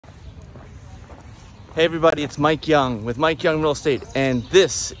Hey everybody, it's Mike Young with Mike Young Real Estate, and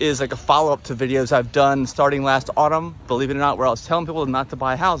this is like a follow-up to videos I've done starting last autumn, believe it or not, where I was telling people not to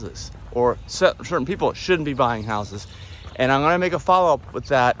buy houses, or certain people shouldn't be buying houses. And I'm going to make a follow-up with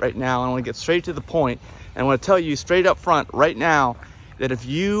that right now. I want to get straight to the point, and I want to tell you straight up front right now that if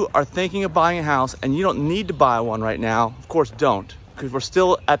you are thinking of buying a house and you don't need to buy one right now, of course don't, because we're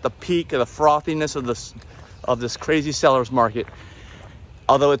still at the peak of the frothiness of this crazy seller's market.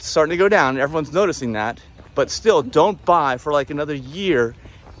 Although it's starting to go down, everyone's noticing that, but still don't buy for like another year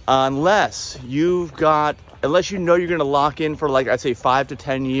unless you know you're going to lock in for, like, I'd say 5 to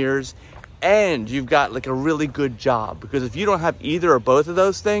 10 years, and you've got like a really good job. Because if you don't have either or both of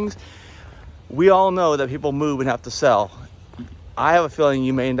those things, we all know that people move and have to sell. I have a feeling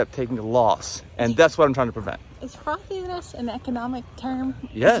you may end up taking a loss, and that's what I'm trying to prevent. Is frothiness an economic term?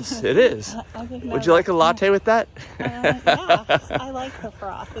 Yes, it is. I think Would you like a latte with that? Yeah, I like the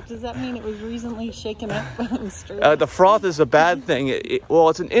froth. Does that mean it was recently shaken up and stirred? The froth is a bad thing. Well,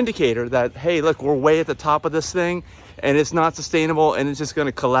 it's an indicator that, hey, look, we're way at the top of this thing, and it's not sustainable, and it's just going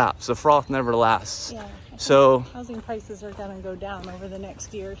to collapse. The froth never lasts. Yeah. So housing prices are going to go down over the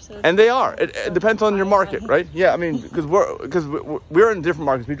next year. So and they are. It depends on your market, right? Yeah, I mean, because we're in different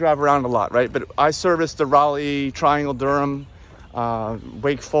markets. We drive around a lot, right? But I service the Raleigh, Triangle, Durham,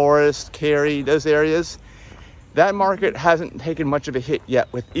 Wake Forest, Cary, those areas. That market hasn't taken much of a hit yet.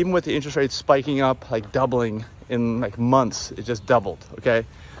 Even with the interest rates spiking up, like doubling in like months, it just doubled. Okay,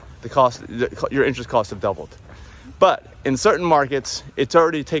 your interest costs have doubled. But in certain markets, it's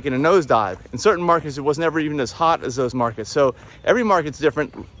already taken a nosedive. In certain markets, it was never even as hot as those markets. So every market's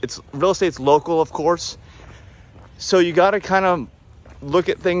different. Real estate's local, of course. So you got to kind of look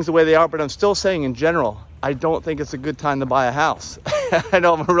at things the way they are. But I'm still saying, in general, I don't think it's a good time to buy a house. I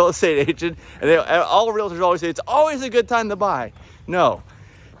know I'm a real estate agent, and all realtors always say it's always a good time to buy. No,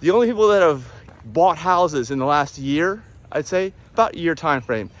 the only people that have bought houses in the last year, I'd say about a year time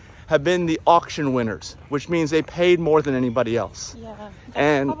frame, have been the auction winners, which means they paid more than anybody else. Yeah, that's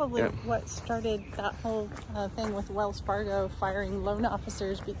and probably what started that whole thing with Wells Fargo firing loan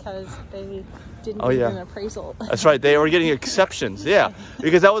officers because they didn't do an appraisal. That's right, they were getting exceptions, yeah.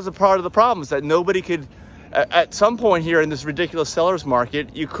 Because that was a part of the problem, is that nobody could, at some point here in this ridiculous seller's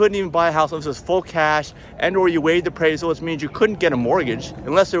market, you couldn't even buy a house unless it was full cash and or you waived appraisal, which means you couldn't get a mortgage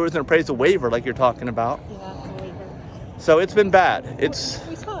unless there was an appraisal waiver like you're talking about. Yeah, a waiver. So it's been bad. We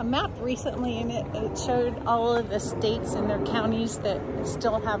saw a map recently, and it showed all of the states and their counties that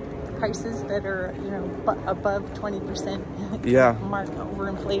still have prices that are, above 20%. Yeah.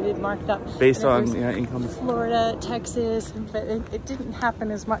 Overinflated, marked up. Based on income. Florida, Texas, but it didn't happen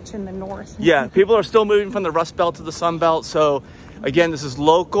as much in the north. Yeah, people are still moving from the Rust Belt to the Sun Belt. So again, this is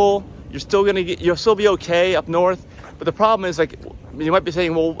local. You'll still be okay up north. But the problem is, like, you might be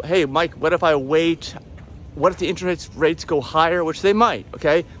saying, well, hey, Mike, what if I wait? What if the interest rates go higher, which they might,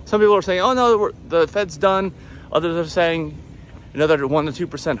 okay? Some people are saying, oh no, the Fed's done. Others are saying another 1 to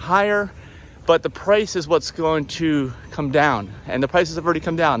 2% higher. But the price is what's going to come down. And the prices have already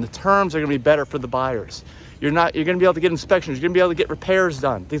come down. The terms are going to be better for the buyers. You're going to be able to get inspections. You're going to be able to get repairs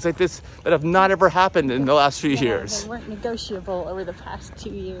done. Things like this that have not ever happened in the last few years. They weren't negotiable over the past 2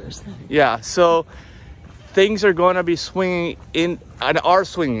 years. Yeah, so things are going to be swinging in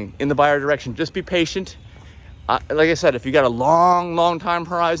the buyer direction. Just be patient. Like I said, if you got a long time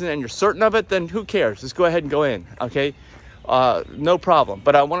horizon and you're certain of it, then who cares? Just go ahead and go in, okay? No problem.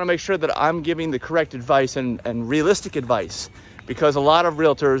 But I want to make sure that I'm giving the correct advice and realistic advice, because a lot of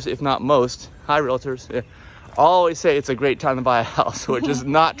realtors, if not most, realtors, always say it's a great time to buy a house, which is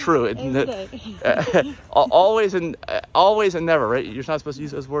not true. Always and never, right? You're not supposed to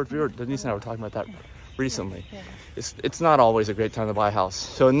use those words. Denise and I were talking about that recently. Yeah. It's not always a great time to buy a house.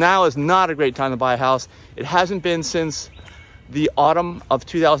 So now is not a great time to buy a house. It hasn't been since the autumn of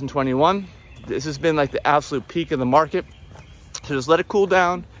 2021. This has been like the absolute peak of the market. So just let it cool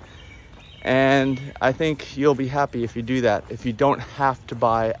down. And I think you'll be happy if you do that, if you don't have to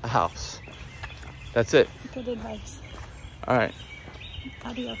buy a house. That's it. Good advice. All right.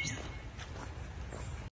 Adios.